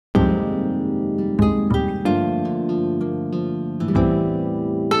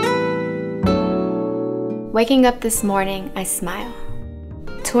Waking up this morning, I smile.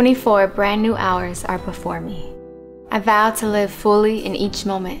 24 brand new hours are before me. I vow to live fully in each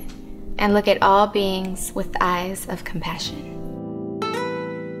moment and look at all beings with eyes of compassion.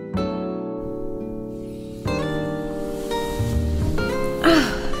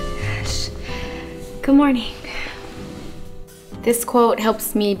 Oh, gosh. Good morning. This quote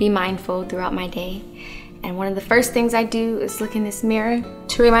helps me be mindful throughout my day. And one of the first things I do is look in this mirror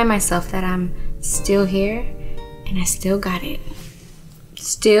to remind myself that I'm still here and I still got it.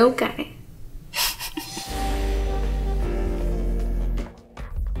 Still got it.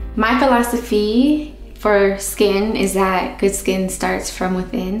 My philosophy for skin is that good skin starts from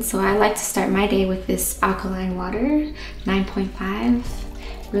within. So I like to start my day with this alkaline water, 9.5.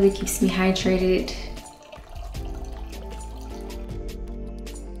 Really keeps me hydrated.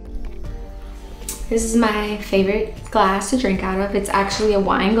 This is my favorite glass to drink out of. It's actually a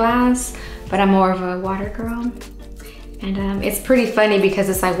wine glass, but I'm more of a water girl. And it's pretty funny because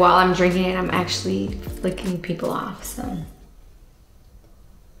it's like while I'm drinking it, I'm actually flicking people off, so.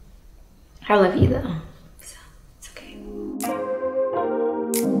 I love you though, so it's okay.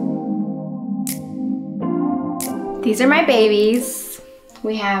 These are my babies.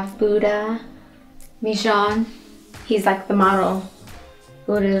 We have Buddha, Michon. He's like the model.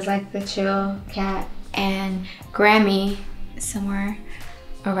 Buddha is like the chill cat, and Grammy is somewhere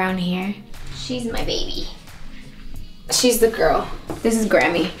around here. She's my baby. She's the girl. This is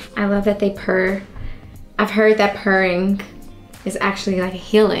Grammy. I love that they purr. I've heard that purring is actually like a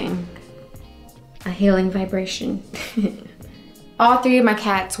healing vibration. All three of my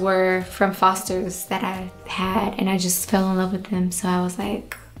cats were from fosters that I had, and I just fell in love with them. So I was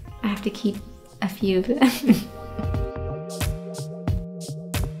like, I have to keep a few of them.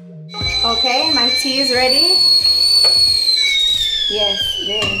 Okay, my tea is ready. Yes,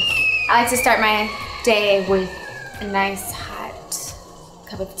 it is. I like to start my day with a nice hot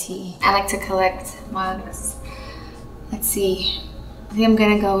cup of tea. I like to collect mugs. Let's see. I think I'm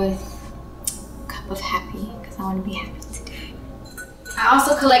gonna go with a cup of happy because I want to be happy today. I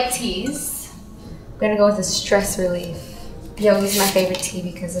also collect teas. I'm gonna go with a stress relief. Yogi's my favorite tea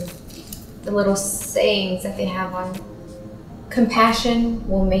because of the little sayings that they have on compassion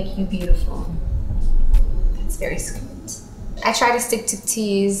will make you beautiful. That's very sweet. I try to stick to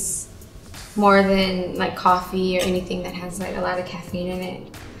teas more than like coffee or anything that has like a lot of caffeine in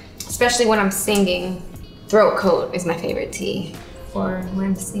it. Especially when I'm singing. Throat coat is my favorite tea for when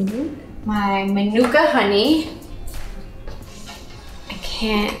I'm singing. My Manuka honey. I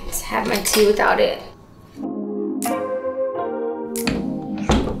can't have my tea without it.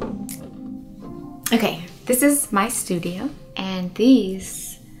 Okay, this is my studio. And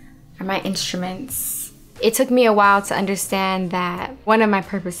these are my instruments. It took me a while to understand that one of my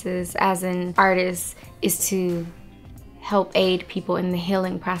purposes as an artist is to help aid people in the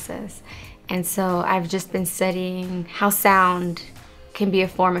healing process. And so I've just been studying how sound can be a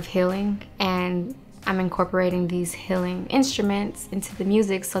form of healing, and I'm incorporating these healing instruments into the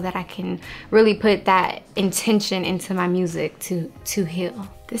music so that I can really put that intention into my music to heal.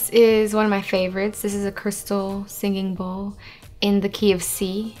 This is one of my favorites. This is a crystal singing bowl in the key of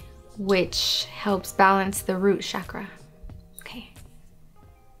C, which helps balance the root chakra. Okay.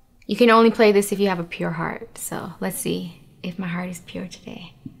 You can only play this if you have a pure heart. So let's see if my heart is pure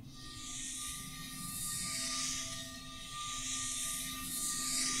today.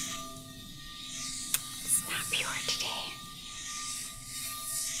 It's not pure today.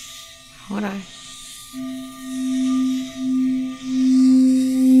 Hold on.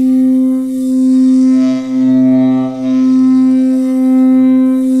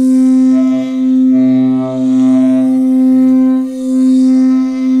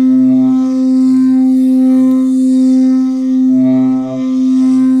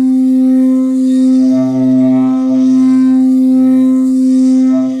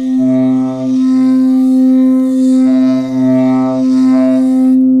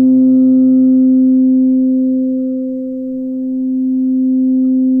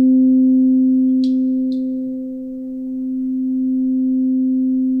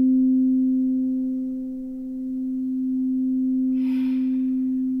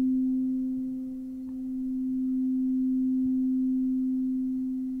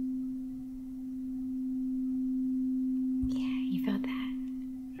 You felt that?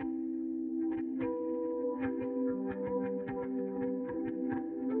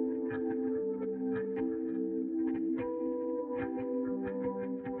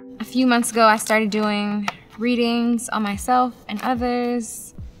 A few months ago, I started doing readings on myself and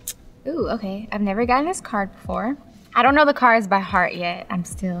others. Ooh, okay. I've never gotten this card before. I don't know the cards by heart yet. I'm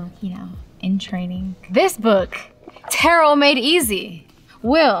still, in training. This book, Tarot Made Easy,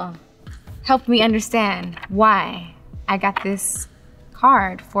 will help me understand why I got this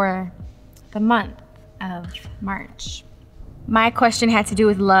card for the month of March. My question had to do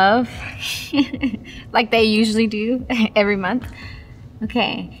with love, like they usually do every month.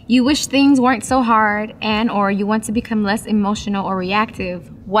 Okay, you wish things weren't so hard and/or you want to become less emotional or reactive.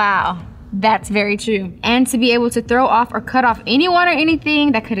 Wow, that's very true. And to be able to throw off or cut off anyone or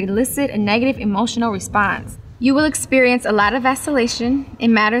anything that could elicit a negative emotional response. You will experience a lot of vacillation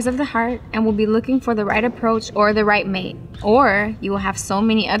in matters of the heart and will be looking for the right approach or the right mate. Or you will have so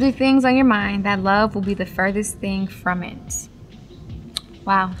many other things on your mind that love will be the furthest thing from it.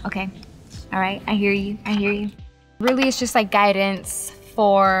 Wow, okay. All right, I hear you, I hear you. Really, it's just like guidance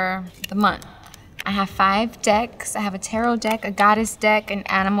for the month. I have 5 decks. I have a tarot deck, a goddess deck, an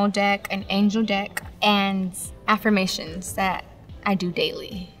animal deck, an angel deck, and affirmations that I do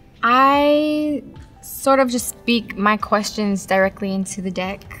daily. I sort of just speak my questions directly into the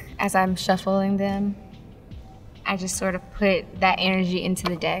deck as I'm shuffling them. I just sort of put that energy into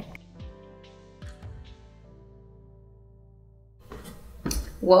the deck.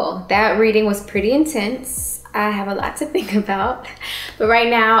 Whoa, that reading was pretty intense. I have a lot to think about. But right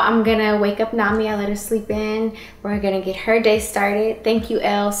now, I'm gonna wake up Nami. I let her sleep in. We're gonna get her day started. Thank you,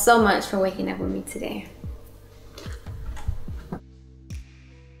 Elle, so much for waking up with me today.